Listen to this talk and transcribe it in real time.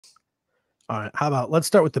All right. How about let's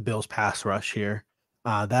start with the Bills pass rush here.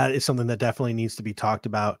 That is something that definitely needs to be talked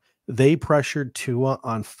about. They pressured Tua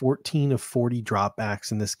on 14 of 40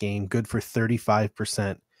 dropbacks in this game, good for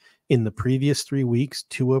 35%. In the previous 3 weeks,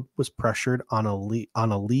 Tua was pressured on a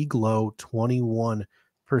league low 21%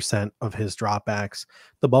 of his dropbacks.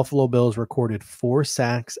 The Buffalo Bills recorded 4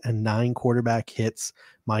 sacks and 9 quarterback hits.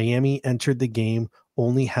 Miami entered the game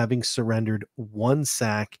only having surrendered 1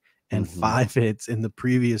 sack and 5 hits in the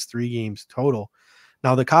previous 3 games total.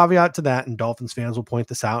 Now, the caveat to that, and Dolphins fans will point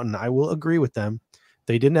this out, and I will agree with them,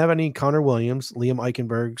 they didn't have any Connor Williams. Liam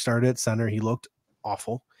Eichenberg started at center. He looked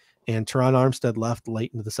awful. And Teron Armstead left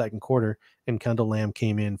late into the second quarter, and Kendall Lamb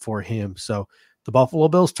came in for him. So the Buffalo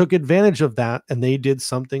Bills took advantage of that, and they did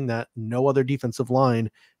something that no other defensive line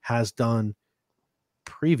has done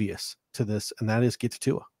previous to this, and that is get to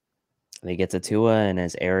Tua. They get to Tua, and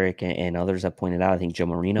as Eric and others have pointed out, I think Joe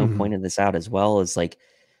Marino pointed this out as well, is like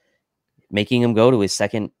making him go to his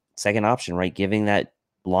second option, right? Giving that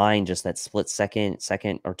line just that split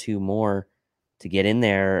second or two more to get in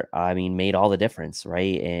there, I mean, made all the difference,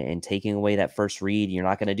 right? And taking away that first read, you're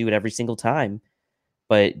not going to do it every single time,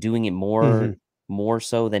 but doing it more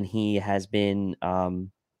so than he has been,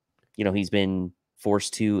 he's been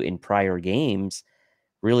forced to in prior games,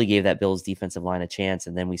 really gave that Bills defensive line a chance.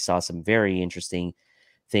 And then we saw some very interesting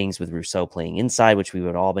things with Rousseau playing inside, which we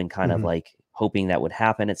would all been kind of like hoping that would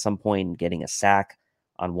happen at some point, and getting a sack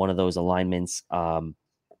on one of those alignments.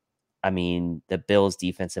 I mean, the Bills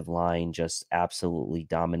defensive line just absolutely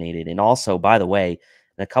dominated. And also, by the way,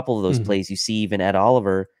 in a couple of those plays, you see even Ed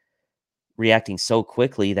Oliver reacting so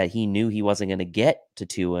quickly that he knew he wasn't going to get to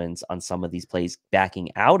 2 ends on some of these plays, backing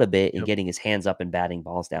out a bit and getting his hands up and batting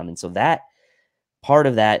balls down. And so that part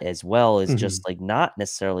of that as well is just like not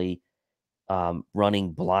necessarily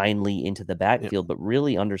running blindly into the backfield, but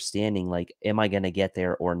really understanding, like, am I going to get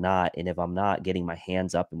there or not? And if I'm not, getting my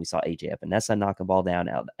hands up. And we saw AJ Epinesa knock the ball down,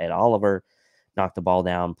 Ed Oliver knocked the ball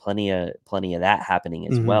down, plenty of that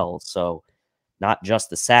happening as well. So not just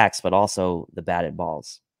the sacks, but also the batted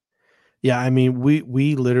balls. Yeah, I mean,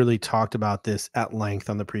 we literally talked about this at length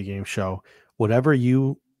on the pregame show. Whatever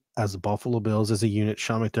you, as the Buffalo Bills, as a unit,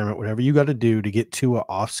 Sean McDermott, whatever you got to do to get Tua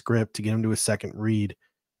off script, to get him to his second read,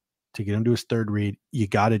 to get him to his third read, you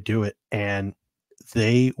got to do it. And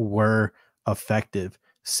they were effective.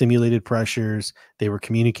 Simulated pressures. They were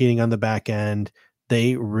communicating on the back end.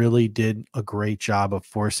 They really did a great job of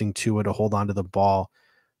forcing Tua to hold on to the ball.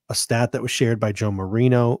 A stat that was shared by Joe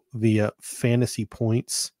Marino via Fantasy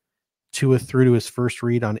Points: Tua threw to his first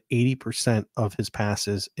read on 80% of his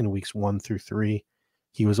passes in weeks 1 through 3.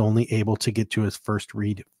 He was only able to get to his first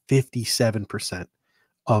read 57%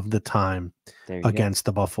 of the time against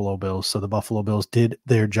the Buffalo Bills. So the Buffalo Bills did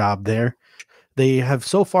their job there. They have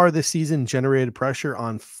so far this season generated pressure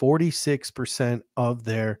on 46% of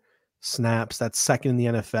their snaps. That's second in the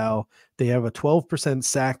NFL. They have a 12%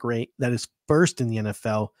 sack rate. That is first in the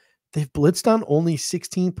NFL. They've blitzed on only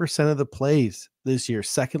 16% of the plays this year,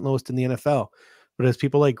 second lowest in the NFL. But as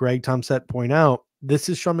people like Greg Tomset point out, this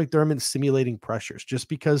is Sean McDermott simulating pressures. Just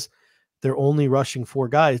because they're only rushing 4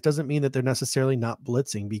 guys doesn't mean that they're necessarily not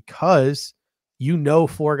blitzing, because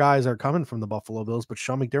 4 guys are coming from the Buffalo Bills, but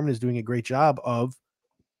Sean McDermott is doing a great job of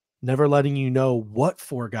never letting you know what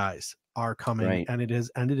 4 guys are coming. Right. And it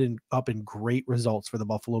has ended up in great results for the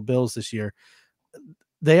Buffalo Bills this year.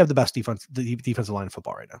 They have the best defensive line in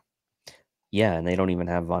football right now. Yeah, and they don't even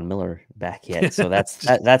have Von Miller back yet. So that's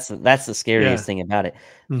the scariest thing about it.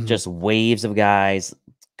 Just waves of guys,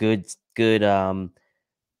 good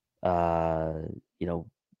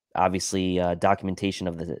obviously documentation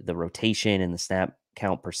of the rotation and the snap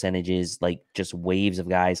count percentages, like just waves of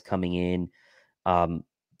guys coming in.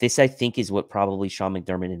 This, I think, is what probably Sean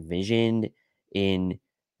McDermott envisioned,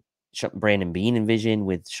 Brandon Beane envisioned,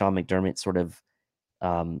 with Sean McDermott sort of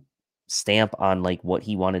stamp on like what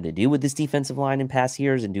he wanted to do with this defensive line in past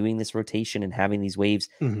years, and doing this rotation and having these waves.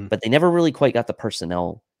 But they never really quite got the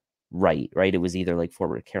personnel right. It was either like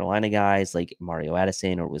forward Carolina guys like Mario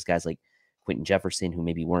Addison, or it was guys like Quentin Jefferson who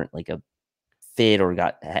maybe weren't like a fit, or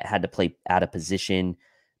had to play out of position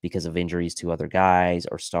because of injuries to other guys,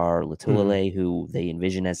 or Star Latulele, who they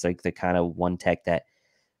envision as like the kind of one tech that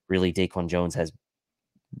really Daquan Jones has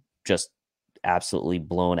just absolutely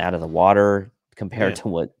blown out of the water compared to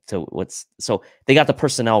what's. So they got the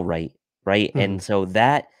personnel right. And so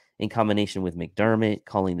that, in combination with McDermott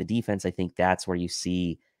calling the defense, I think that's where you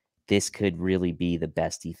see this could really be the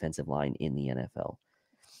best defensive line in the NFL.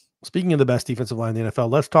 Speaking of the best defensive line in the NFL,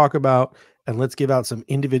 let's talk about and let's give out some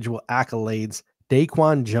individual accolades.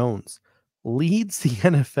 Daquan Jones leads the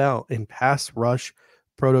NFL in pass rush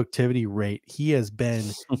productivity rate. He has been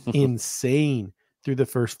insane through the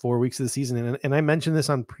first 4 weeks of the season. And I mentioned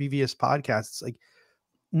this on previous podcasts, like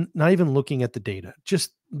not even looking at the data,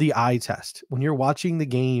 just the eye test. When you're watching the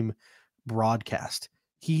game broadcast,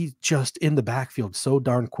 he's just in the backfield so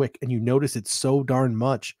darn quick, and you notice it's so darn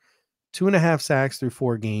much. 2.5 sacks through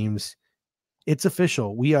 4 games. It's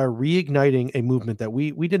official. We are reigniting a movement that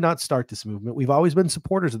we did not start this movement. We've always been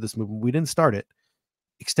supporters of this movement. We didn't start it.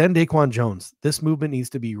 Extend Daquan Jones. This movement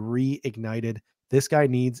needs to be reignited. This guy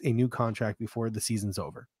needs a new contract before the season's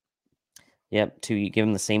over. Yep, give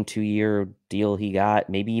him the same 2-year deal he got.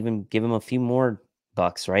 Maybe even give him a few more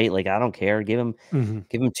bucks, right? Like, I don't care. Give him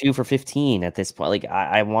 2 for 15 at this point. Like,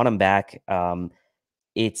 I want him back.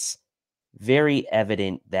 It's very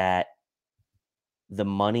evident that the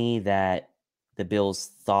money that the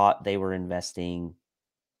Bills thought they were investing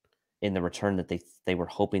in the return that they were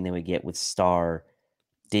hoping they would get with Star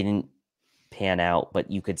didn't pan out, but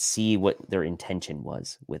you could see what their intention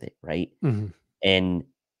was with it, right? And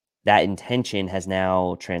that intention has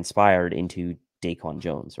now transpired into Daquan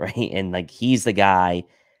Jones, right? And like, he's the guy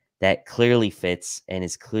that clearly fits and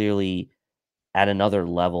is clearly at another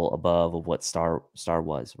level above of what Star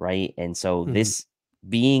was, right? And so this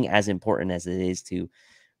being as important as it is to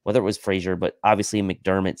whether it was Frazier, but obviously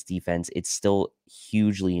McDermott's defense, it's still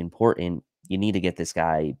hugely important. You need to get this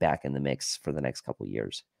guy back in the mix for the next couple of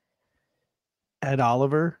years. Ed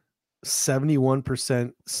Oliver,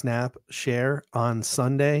 71% snap share on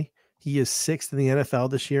Sunday. He is 6th in the NFL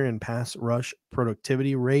this year in pass rush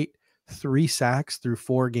productivity rate, 3 sacks through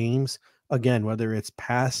 4 games. Again, whether it's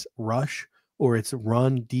pass rush or it's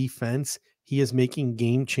run defense, he is making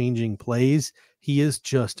game-changing plays. He is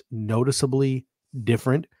just noticeably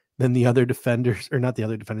different than the other defenders, or not the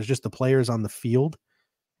other defenders, just the players on the field.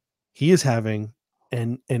 He is having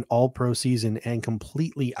an all-pro season and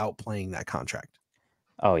completely outplaying that contract.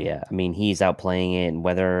 Oh yeah. I mean, he's outplaying it, and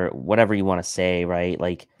whatever you want to say, right?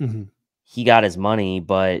 Like, he got his money,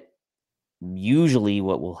 but usually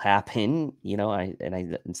what will happen,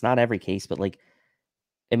 it's not every case, but like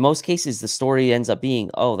in most cases, the story ends up being,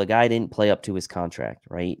 oh, the guy didn't play up to his contract,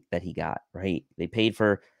 right? That he got, right? They paid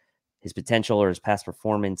for his potential or his past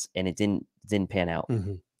performance, and it didn't pan out.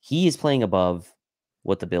 He is playing above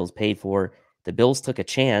what the Bills paid for. The Bills took a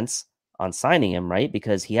chance on signing him, right?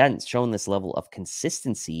 Because he hadn't shown this level of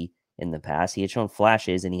consistency in the past. He had shown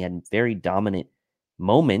flashes and he had very dominant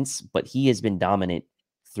moments, but he has been dominant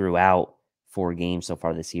throughout 4 games so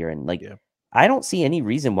far this year. And like, I don't see any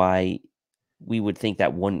reason why we would think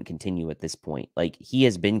that wouldn't continue at this point. Like, he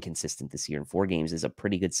has been consistent this year, and 4 games is a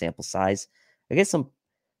pretty good sample size. I guess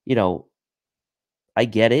I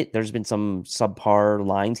get it. There's been some subpar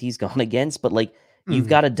lines he's gone against, but like, you've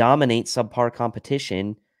got to dominate subpar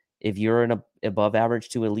competition if you're an above average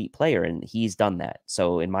to elite player, and he's done that.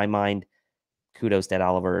 So in my mind, kudos to Ed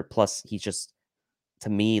Oliver. Plus, he's just, to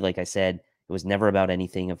me, like I said, it was never about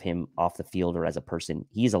anything of him off the field or as a person.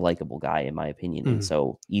 He's a likable guy, in my opinion, and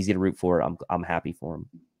so easy to root for. I'm happy for him.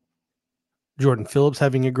 Jordan Phillips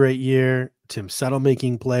having a great year. Tim Settle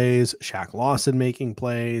making plays. Shaq Lawson making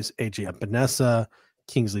plays. AJ Epinesa,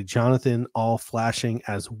 Kingsley Jonathan, all flashing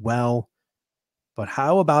as well. But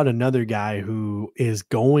how about another guy who is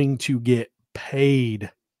going to get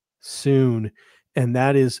paid soon? And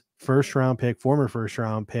that is former first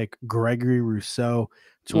round pick, Gregory Rousseau,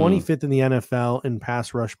 25th in the NFL in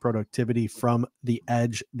pass rush productivity from the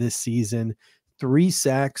edge this season, 3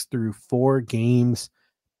 sacks through 4 games.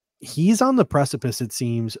 He's on the precipice, it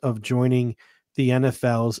seems, of joining the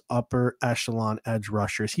NFL's upper echelon edge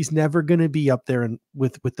rushers. He's never going to be up there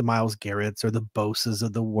with the Myles Garretts or the Boses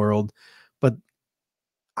of the world, but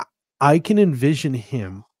I can envision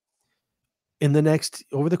him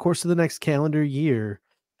over the course of the next calendar year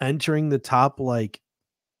entering the top like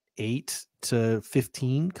 8 to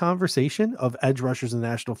 15 conversation of edge rushers in the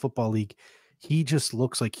National Football League. He just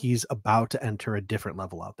looks like he's about to enter a different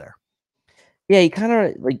level out there. Yeah, he kind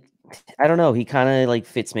of like, I don't know, he kind of like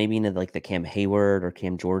fits maybe into like the Cam Hayward or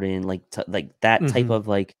Cam Jordan, like like that type of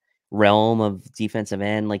like realm of defensive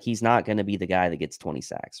end. Like, he's not going to be the guy that gets 20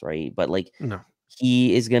 sacks, right? But like, No.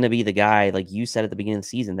 he is going to be the guy, like you said at the beginning of the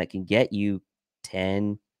season, that can get you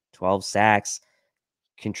 10, 12 sacks,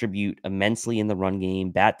 contribute immensely in the run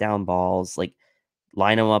game, bat down balls, like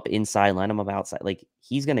line him up inside, line him up outside. Like,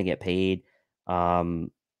 he's going to get paid.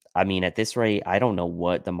 I mean, at this rate, I don't know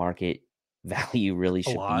what the market value really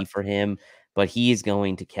should be for him, but he is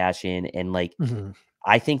going to cash in. And like,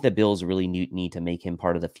 I think the Bills really need to make him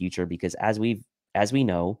part of the future, because as we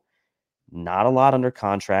know, not a lot under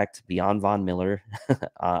contract beyond Von Miller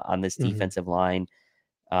on this defensive line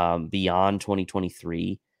beyond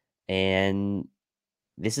 2023. And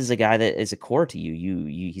this is a guy that is a core to you.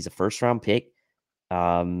 He's a first round pick.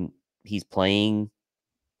 Um, he's playing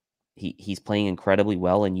he's playing incredibly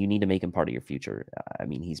well, and you need to make him part of your future. I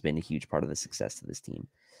mean, he's been a huge part of the success of this team.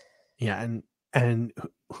 Yeah, and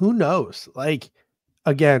who knows? Like,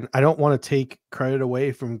 again, I don't want to take credit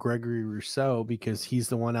away from Gregory Rousseau because he's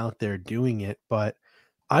the one out there doing it, but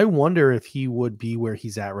I wonder if he would be where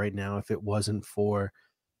he's at right now if it wasn't for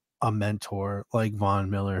a mentor like Von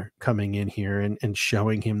Miller coming in here and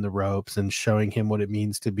showing him the ropes and showing him what it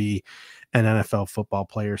means to be an NFL football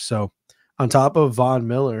player. So, on top of Von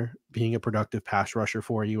Miller being a productive pass rusher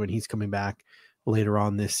for you, and he's coming back later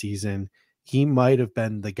on this season, he might have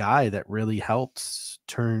been the guy that really helped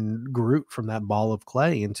turn Groot from that ball of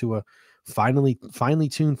clay into a finely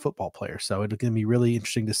tuned football player. So it's going to be really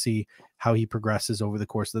interesting to see how he progresses over the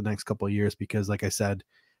course of the next couple of years because, like I said,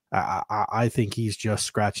 I think he's just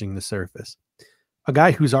scratching the surface. A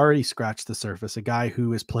guy who's already scratched the surface, a guy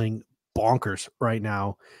who is playing bonkers right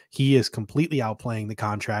now. He is completely outplaying the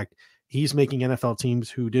contract. He's making NFL teams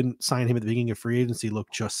who didn't sign him at the beginning of free agency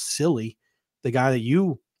look just silly. The guy that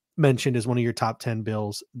you mentioned as one of your top 10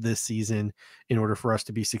 bills this season in order for us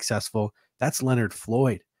to be successful, that's Leonard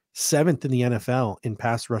Floyd, 7th in the NFL in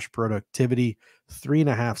pass rush productivity,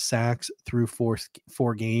 3.5 sacks through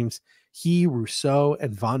four games. He, Rousseau,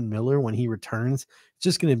 and Von Miller, when he returns, it's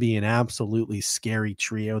just going to be an absolutely scary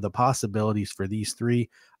trio. The possibilities for these three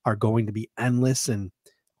are going to be endless. And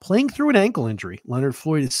playing through an ankle injury, Leonard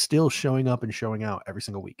Floyd is still showing up and showing out every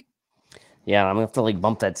single week. Yeah, I'm gonna have to like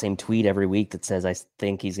bump that same tweet every week that says I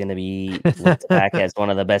think he's gonna be looked back as one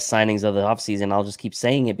of the best signings of the offseason. I'll just keep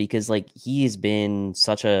saying it because like he has been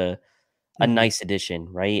such a Mhm, nice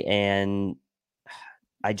addition, right? And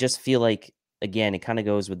I just feel like again, it kind of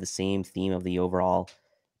goes with the same theme of the overall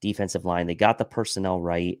defensive line. They got the personnel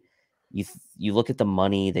right. You look at the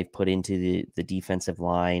money they've put into the defensive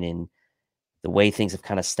line and the way things have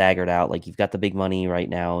kind of staggered out. Like you've got the big money right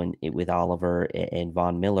now and with Oliver and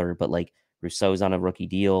Von Miller, but like Rousseau's on a rookie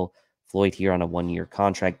deal, Floyd here on a 1-year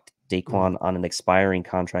contract, mhm, Daquan on an expiring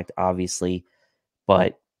contract, obviously.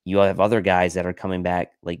 But you have other guys that are coming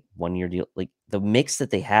back like 1-year deal. Like the mix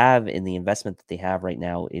that they have and the investment that they have right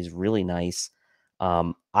now is really nice.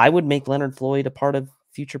 I would make Leonard Floyd a part of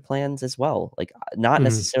future plans as well. Like not mhm,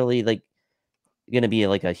 necessarily like going to be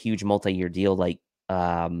like a huge multi-year deal like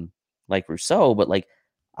Rousseau, but like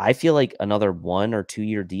I feel like another 1 or 2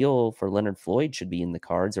 year deal for Leonard Floyd should be in the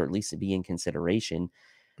cards or at least to be in consideration.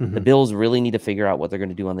 The mhm, Bills really need to figure out what they're going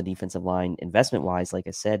to do on the defensive line investment wise, like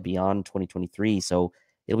I said, beyond 2023. So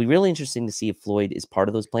it'll be really interesting to see if Floyd is part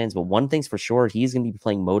of those plans. But one thing's for sure, he's going to be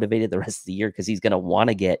playing motivated the rest of the year because he's going to want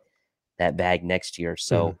to get that bag next year.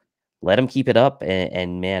 mhm. So let him keep it up.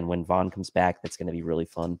 And man, when Vaughn comes back, that's going to be really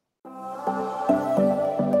fun.